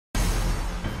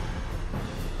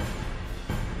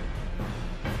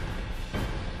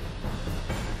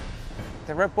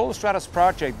The Bull Stratos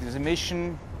project is a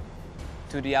mission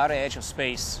to the outer edge of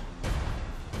space.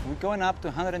 We're going up to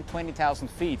 120,000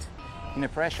 feet in a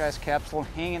pressurized capsule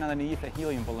hanging underneath a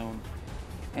helium balloon.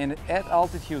 And at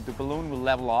altitude, the balloon will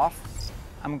level off.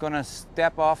 I'm gonna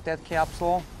step off that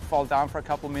capsule, fall down for a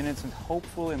couple minutes, and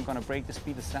hopefully I'm gonna break the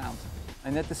speed of sound.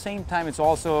 And at the same time, it's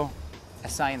also a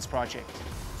science project.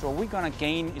 So what we're gonna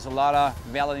gain is a lot of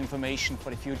valid information for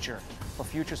the future, for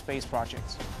future space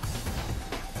projects.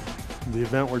 The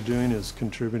event we're doing is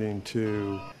contributing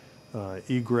to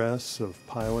egress of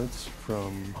pilots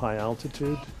from high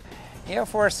altitude. Air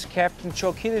Force Captain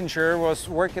Joe Kittinger was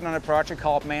working on a project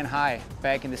called Man High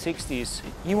back in the 60s.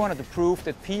 He wanted to prove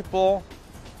that people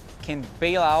can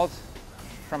bail out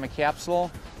from a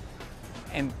capsule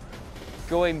and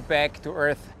going back to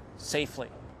Earth safely.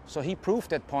 So he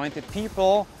proved that point, that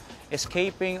people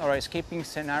escaping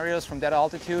scenarios from that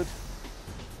altitude,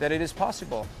 that it is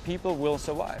possible. People will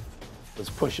survive. It's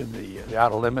pushing the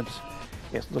outer limits.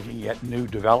 It's looking at new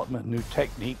development, new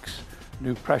techniques,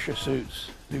 new pressure suits,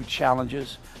 new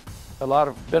challenges. A lot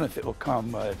of benefit will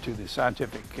come to the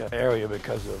scientific area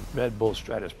because of Red Bull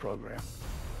Stratos program.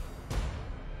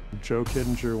 Joe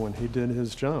Kittinger, when he did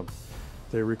his jump,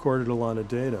 they recorded a lot of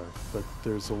data, but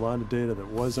there's a lot of data that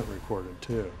wasn't recorded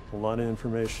too. A lot of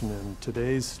information in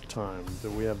today's time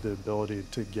that we have the ability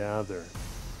to gather.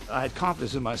 I had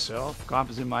confidence in myself,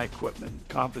 confidence in my equipment,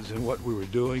 confidence in what we were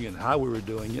doing and how we were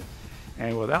doing it.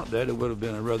 And without that, it would have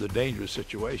been a rather dangerous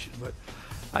situation. But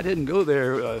I didn't go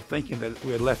there thinking that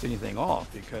we had left anything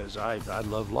off, because I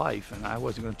love life and I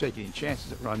wasn't going to take any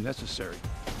chances that were unnecessary.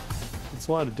 It's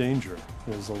a lot of danger.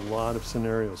 There's a lot of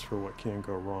scenarios for what can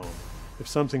go wrong. If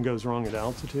something goes wrong at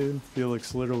altitude,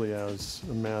 Felix literally has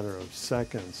a matter of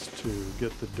seconds to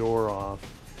get the door off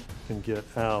and get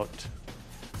out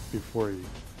before he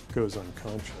goes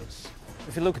unconscious.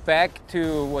 If you look back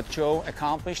to what Joe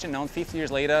accomplished and now 50 years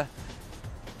later,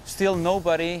 still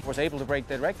nobody was able to break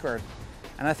that record.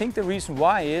 And I think the reason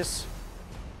why is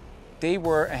they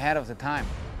were ahead of the time.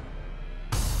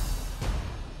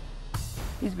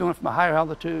 He's going from a higher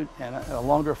altitude and a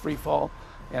longer free fall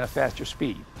and a faster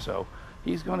speed. So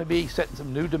he's going to be setting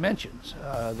some new dimensions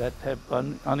that have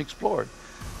unexplored,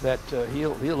 that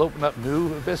he'll open up new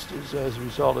vistas as a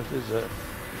result of his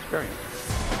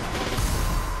experience.